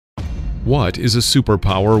What is a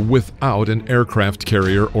superpower without an aircraft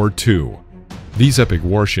carrier or two? These epic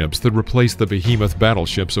warships that replace the behemoth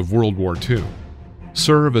battleships of World War II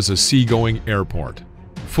serve as a seagoing airport,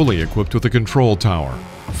 fully equipped with a control tower,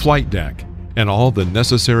 flight deck, and all the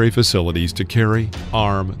necessary facilities to carry,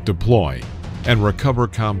 arm, deploy, and recover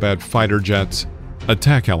combat fighter jets,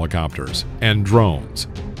 attack helicopters, and drones,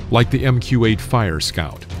 like the MQ-8 Fire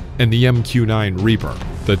Scout and the MQ-9 Reaper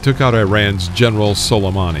that took out Iran's General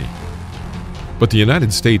Soleimani. But the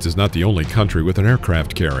United States is not the only country with an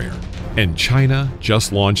aircraft carrier, and China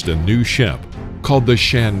just launched a new ship called the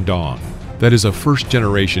Shandong that is a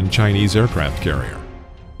first-generation Chinese aircraft carrier.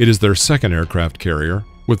 It is their second aircraft carrier,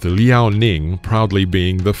 with the Liaoning proudly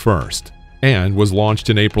being the first, and was launched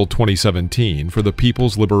in April 2017 for the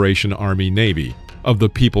People's Liberation Army Navy of the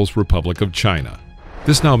People's Republic of China.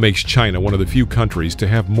 This now makes China one of the few countries to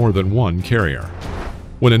have more than one carrier.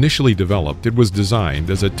 When initially developed, it was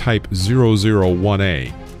designed as a Type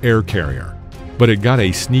 001A air carrier, but it got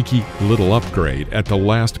a sneaky little upgrade at the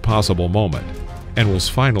last possible moment and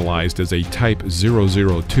was finalized as a Type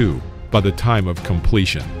 002 by the time of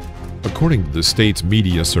completion, according to the state's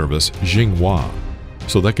media service Xinhua,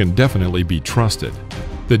 so that can definitely be trusted.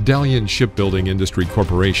 The Dalian Shipbuilding Industry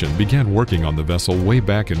Corporation began working on the vessel way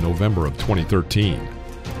back in November of 2013,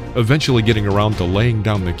 eventually getting around to laying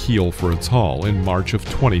down the keel for its hull in March of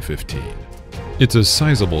 2015. It's a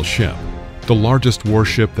sizable ship, the largest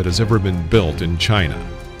warship that has ever been built in China.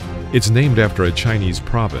 It's named after a Chinese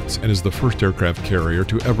province and is the first aircraft carrier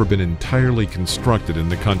to ever been entirely constructed in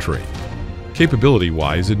the country.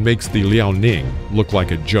 Capability-wise, it makes the Liaoning look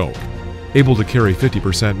like a joke, able to carry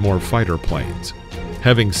 50% more fighter planes.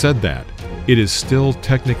 Having said that, it is still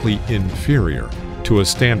technically inferior to a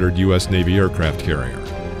standard U.S. Navy aircraft carrier.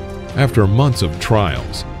 After months of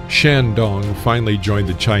trials, Shandong finally joined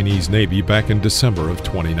the Chinese Navy back in December of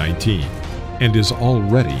 2019 and is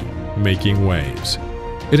already making waves.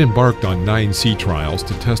 It embarked on 9 sea trials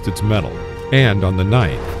to test its mettle, and on the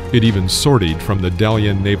 9th, it even sortied from the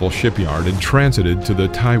Dalian Naval Shipyard and transited to the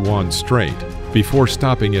Taiwan Strait before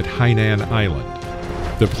stopping at Hainan Island.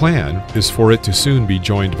 The plan is for it to soon be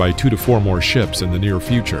joined by 2 to 4 more ships in the near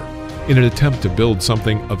future, in an attempt to build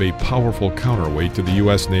something of a powerful counterweight to the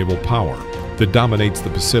U.S. naval power that dominates the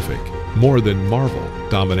Pacific more than Marvel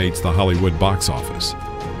dominates the Hollywood box office.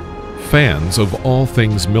 Fans of all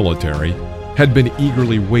things military had been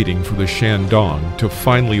eagerly waiting for the Shandong to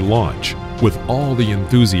finally launch, with all the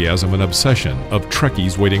enthusiasm and obsession of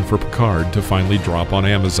Trekkies waiting for Picard to finally drop on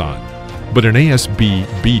Amazon. But an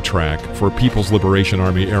ASB B-track for People's Liberation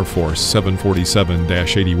Army Air Force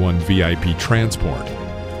 747-81 VIP transport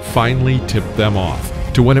finally tipped them off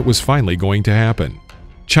to when it was finally going to happen.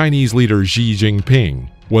 Chinese leader Xi Jinping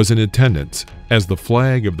was in attendance as the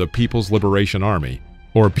flag of the People's Liberation Army,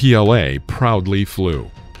 or PLA, proudly flew.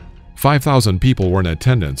 5,000 people were in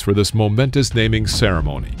attendance for this momentous naming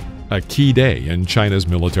ceremony, a key day in China's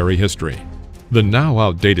military history. The now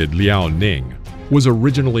outdated Liaoning was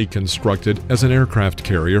originally constructed as an aircraft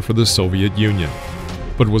carrier for the Soviet Union,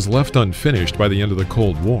 but was left unfinished by the end of the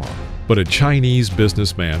Cold War. But a Chinese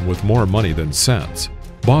businessman with more money than sense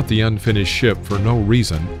bought the unfinished ship for no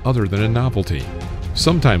reason other than a novelty.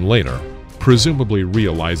 Sometime later, presumably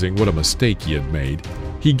realizing what a mistake he had made,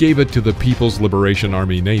 he gave it to the People's Liberation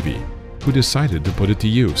Army Navy, who decided to put it to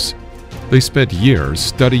use. They spent years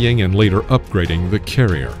studying and later upgrading the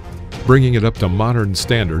carrier, bringing it up to modern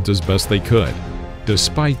standards as best they could.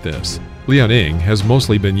 Despite this, Liaoning has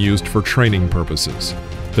mostly been used for training purposes.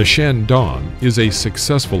 The Shandong is a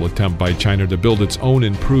successful attempt by China to build its own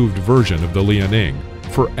improved version of the Liaoning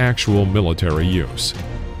for actual military use.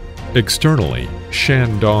 Externally,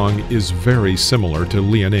 Shandong is very similar to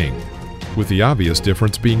Liaoning, with the obvious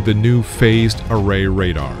difference being the new phased array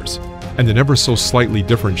radars and an ever so slightly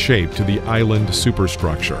different shape to the island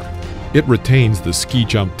superstructure. It retains the ski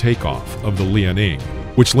jump takeoff of the Liaoning,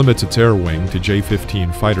 which limits its air wing to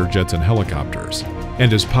J-15 fighter jets and helicopters,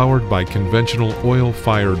 and is powered by conventional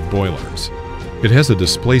oil-fired boilers. It has a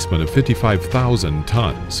displacement of 55,000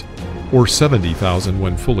 tons, or 70,000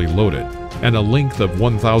 when fully loaded, and a length of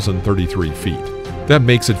 1,033 feet. That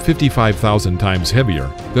makes it 55,000 times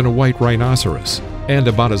heavier than a white rhinoceros, and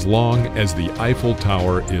about as long as the Eiffel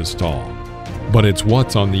Tower is tall. But it's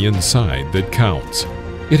what's on the inside that counts.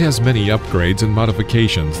 It has many upgrades and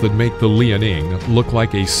modifications that make the Liaoning look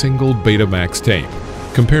like a single Betamax tape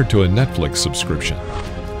compared to a Netflix subscription.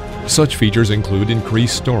 Such features include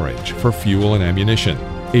increased storage for fuel and ammunition,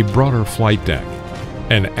 a broader flight deck,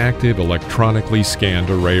 an active electronically scanned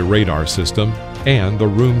array radar system, and the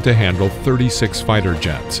room to handle 36 fighter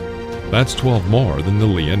jets. That's 12 more than the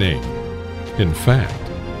Liaoning. In fact,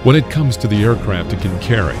 When it comes to the aircraft it can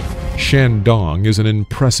carry, Shandong is an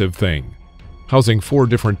impressive thing. Housing 4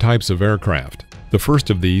 different types of aircraft, the first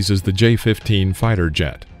of these is the J-15 fighter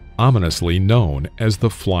jet, ominously known as the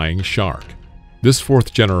Flying Shark. This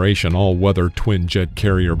 4th generation all-weather twin-jet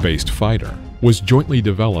carrier-based fighter was jointly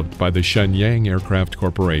developed by the Shenyang Aircraft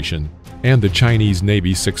Corporation and the Chinese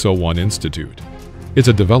Navy 601 Institute. It's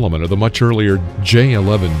a development of the much earlier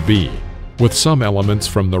J-11B, with some elements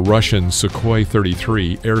from the Russian Sukhoi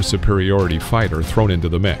 33 air superiority fighter thrown into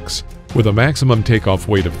the mix. With a maximum takeoff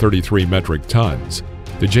weight of 33 metric tons,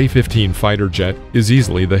 the J-15 fighter jet is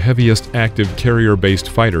easily the heaviest active carrier-based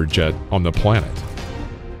fighter jet on the planet.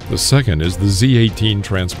 The second is the Z-18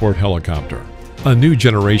 transport helicopter, a new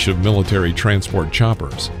generation of military transport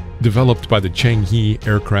choppers developed by the Chenghe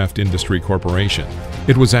Aircraft Industry Corporation.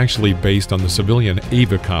 It was actually based on the civilian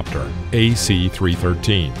avicopter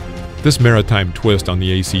AC-313. This maritime twist on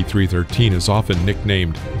the AC-313 is often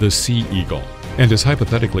nicknamed the Sea Eagle and is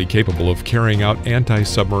hypothetically capable of carrying out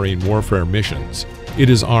anti-submarine warfare missions. It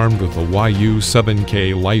is armed with a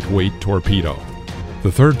Yu-7K lightweight torpedo.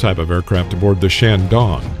 The third type of aircraft aboard the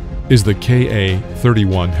Shandong is the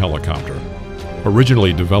Ka-31 helicopter.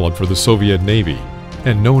 Originally developed for the Soviet Navy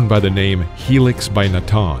and known by the name Helix by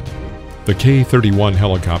Naton, the Ka-31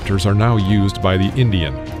 helicopters are now used by the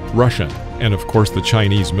Indian, Russian, and of course the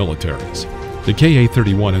Chinese militaries. The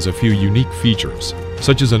Ka-31 has a few unique features,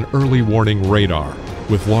 such as an early warning radar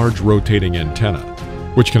with large rotating antenna,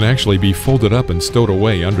 which can actually be folded up and stowed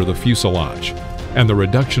away under the fuselage, and the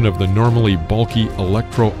reduction of the normally bulky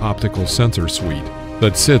electro-optical sensor suite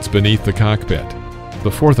that sits beneath the cockpit.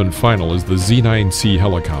 The fourth and final is the Z-9C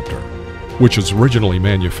helicopter, which was originally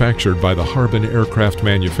manufactured by the Harbin Aircraft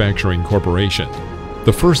Manufacturing Corporation.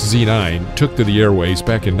 The first Z-9 took to the airways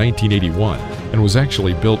back in 1981 and was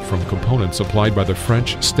actually built from components supplied by the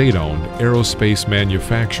French state-owned aerospace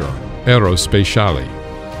manufacturer Aerospatiale.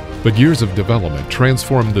 But years of development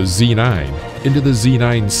transformed the Z-9 into the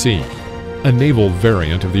Z-9C, a naval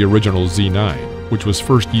variant of the original Z-9, which was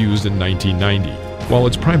first used in 1990. While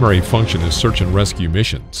its primary function is search and rescue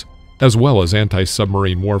missions, as well as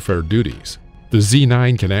anti-submarine warfare duties, the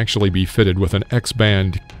Z-9 can actually be fitted with an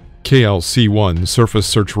X-band KLC-1 surface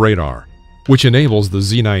search radar, which enables the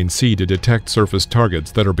Z-9C to detect surface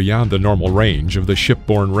targets that are beyond the normal range of the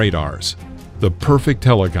shipborne radars. The perfect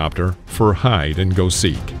helicopter for hide and go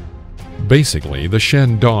seek. Basically, the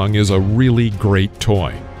Shandong is a really great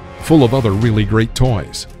toy, full of other really great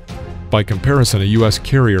toys. By comparison, a U.S.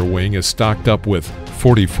 carrier wing is stocked up with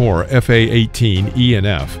 44 FA-18E and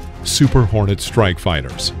F Super Hornet strike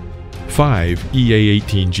fighters, 5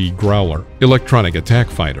 EA-18G Growler electronic attack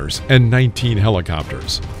fighters, and 19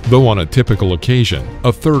 helicopters. Though on a typical occasion,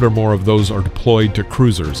 a third or more of those are deployed to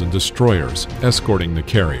cruisers and destroyers escorting the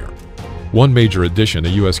carrier. One major addition a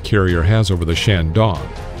U.S. carrier has over the Shandong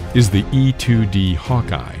is the E-2D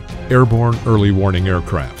Hawkeye airborne early warning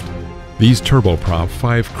aircraft. These turboprop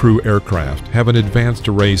 5-crew aircraft have an advanced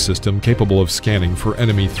array system capable of scanning for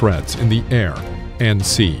enemy threats in the air and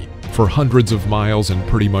sea for hundreds of miles in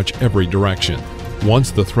pretty much every direction.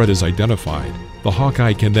 Once the threat is identified, the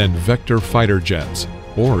Hawkeye can then vector fighter jets,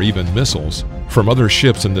 or even missiles, from other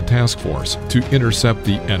ships in the task force to intercept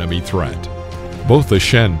the enemy threat. Both the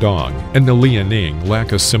Shandong and the Liaoning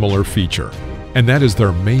lack a similar feature, and that is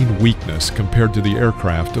their main weakness compared to the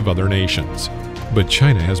aircraft of other nations. But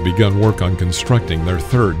China has begun work on constructing their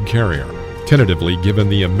third carrier, tentatively given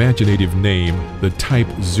the imaginative name the Type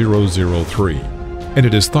 003, and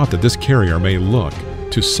it is thought that this carrier may look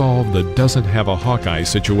to solve the doesn't have a Hawkeye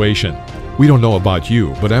situation. We don't know about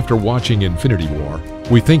you, but after watching Infinity War,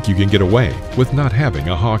 we think you can get away with not having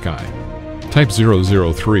a Hawkeye. Type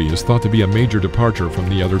 003 is thought to be a major departure from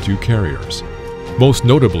the other two carriers, most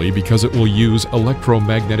notably because it will use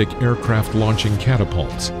electromagnetic aircraft launching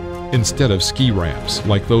catapults instead of ski ramps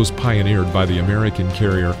like those pioneered by the American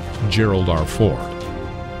carrier Gerald R. Ford.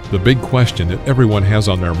 The big question that everyone has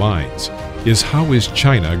on their minds is how is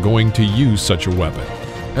China going to use such a weapon?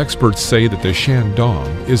 Experts say that the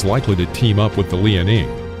Shandong is likely to team up with the Liaoning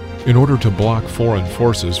in order to block foreign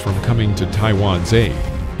forces from coming to Taiwan's aid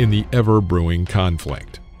in the ever-brewing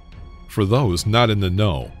conflict. For those not in the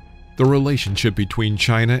know, the relationship between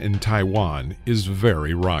China and Taiwan is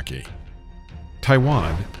very rocky.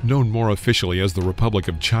 Taiwan, known more officially as the Republic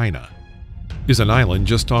of China, is an island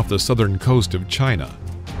just off the southern coast of China,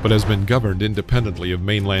 but has been governed independently of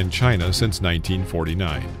mainland China since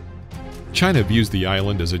 1949. China views the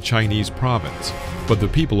island as a Chinese province, but the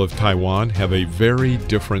people of Taiwan have a very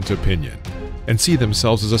different opinion and see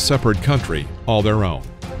themselves as a separate country all their own.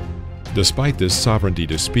 Despite this sovereignty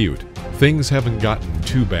dispute, things haven't gotten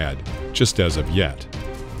too bad just as of yet.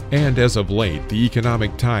 and as of late, the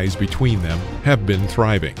economic ties between them have been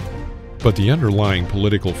thriving. But the underlying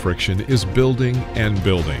political friction is building and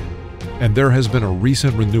building, and there has been a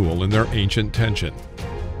recent renewal in their ancient tension.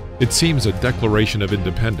 It seems a declaration of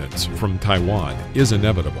independence from Taiwan is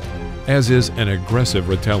inevitable, as is an aggressive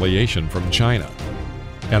retaliation from China.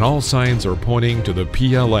 And all signs are pointing to the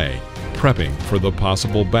PLA prepping for the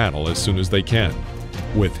possible battle as soon as they can,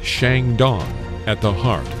 with Shandong at the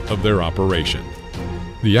heart of their operation.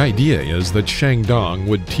 The idea is that Shandong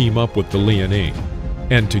would team up with the Liaoning,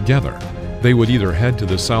 and together they would either head to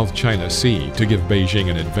the South China Sea to give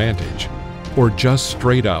Beijing an advantage, or just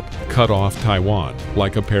straight up cut off Taiwan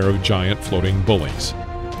like a pair of giant floating bullies.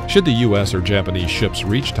 Should the US or Japanese ships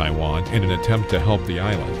reach Taiwan in an attempt to help the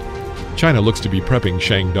island, China looks to be prepping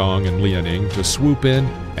Shandong and Liaoning to swoop in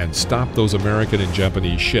and stop those American and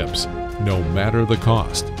Japanese ships, no matter the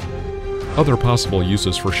cost. Other possible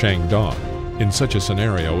uses for Shandong in such a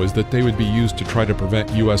scenario is that they would be used to try to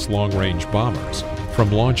prevent US long-range bombers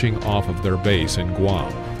from launching off of their base in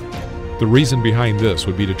Guam. The reason behind this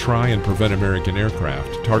would be to try and prevent American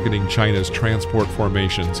aircraft targeting China's transport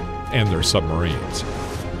formations and their submarines.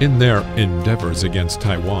 In their endeavors against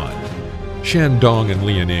Taiwan, Shandong and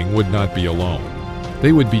Liaoning would not be alone.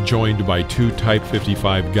 They would be joined by 2 Type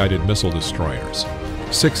 55 guided missile destroyers,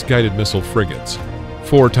 6 guided missile frigates,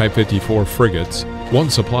 4 Type 54 frigates, 1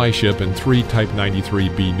 supply ship, and 3 Type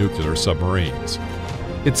 93B nuclear submarines.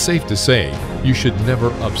 It's safe to say you should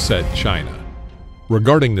never upset China.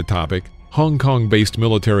 Regarding the topic, Hong Kong-based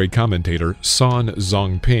military commentator Son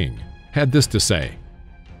Zongping had this to say: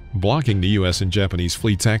 "Blocking the US and Japanese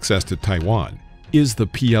fleet's access to Taiwan is the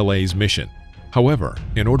PLA's mission. However,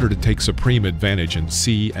 in order to take supreme advantage in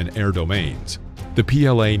sea and air domains, the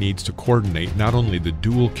PLA needs to coordinate not only the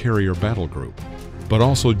dual carrier battle group, but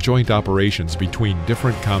also joint operations between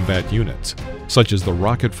different combat units, such as the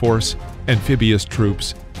Rocket Force, amphibious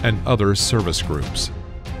troops, and other service groups."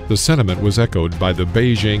 The sentiment was echoed by the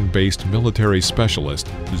Beijing-based military specialist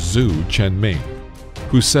Zhu Chenming,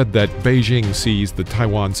 who said that Beijing sees the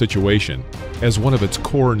Taiwan situation as one of its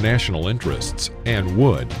core national interests and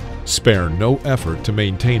would spare no effort to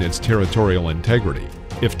maintain its territorial integrity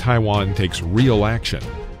if Taiwan takes real action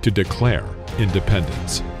to declare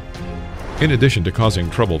independence. In addition to causing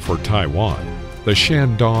trouble for Taiwan, the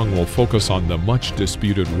Shandong will focus on the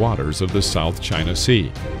much-disputed waters of the South China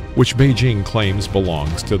Sea, which Beijing claims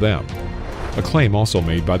belongs to them. A claim also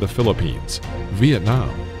made by the Philippines, Vietnam,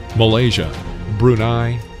 Malaysia,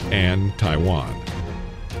 Brunei, and Taiwan.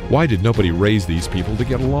 Why did nobody raise these people to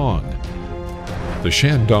get along? The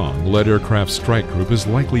Shandong-led aircraft strike group is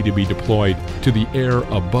likely to be deployed to the air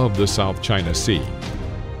above the South China Sea,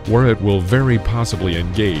 where it will very possibly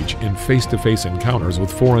engage in face-to-face encounters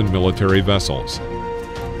with foreign military vessels.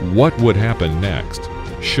 What would happen next,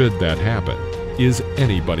 should that happen, is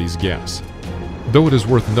anybody's guess. Though it is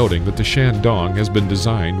worth noting that the Shandong has been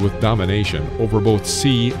designed with domination over both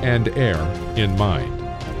sea and air in mind.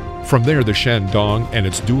 From there, the Shandong and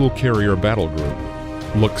its dual-carrier battle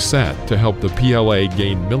group look set to help the PLA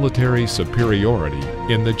gain military superiority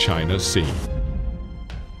in the China Sea.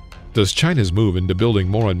 Does China's move into building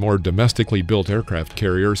more and more domestically built aircraft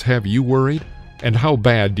carriers have you worried? And how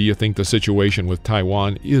bad do you think the situation with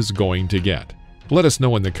Taiwan is going to get? Let us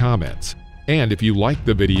know in the comments. And if you liked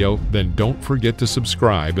the video, then don't forget to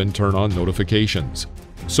subscribe and turn on notifications,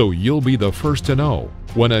 so you'll be the first to know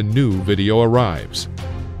when a new video arrives.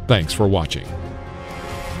 Thanks for watching.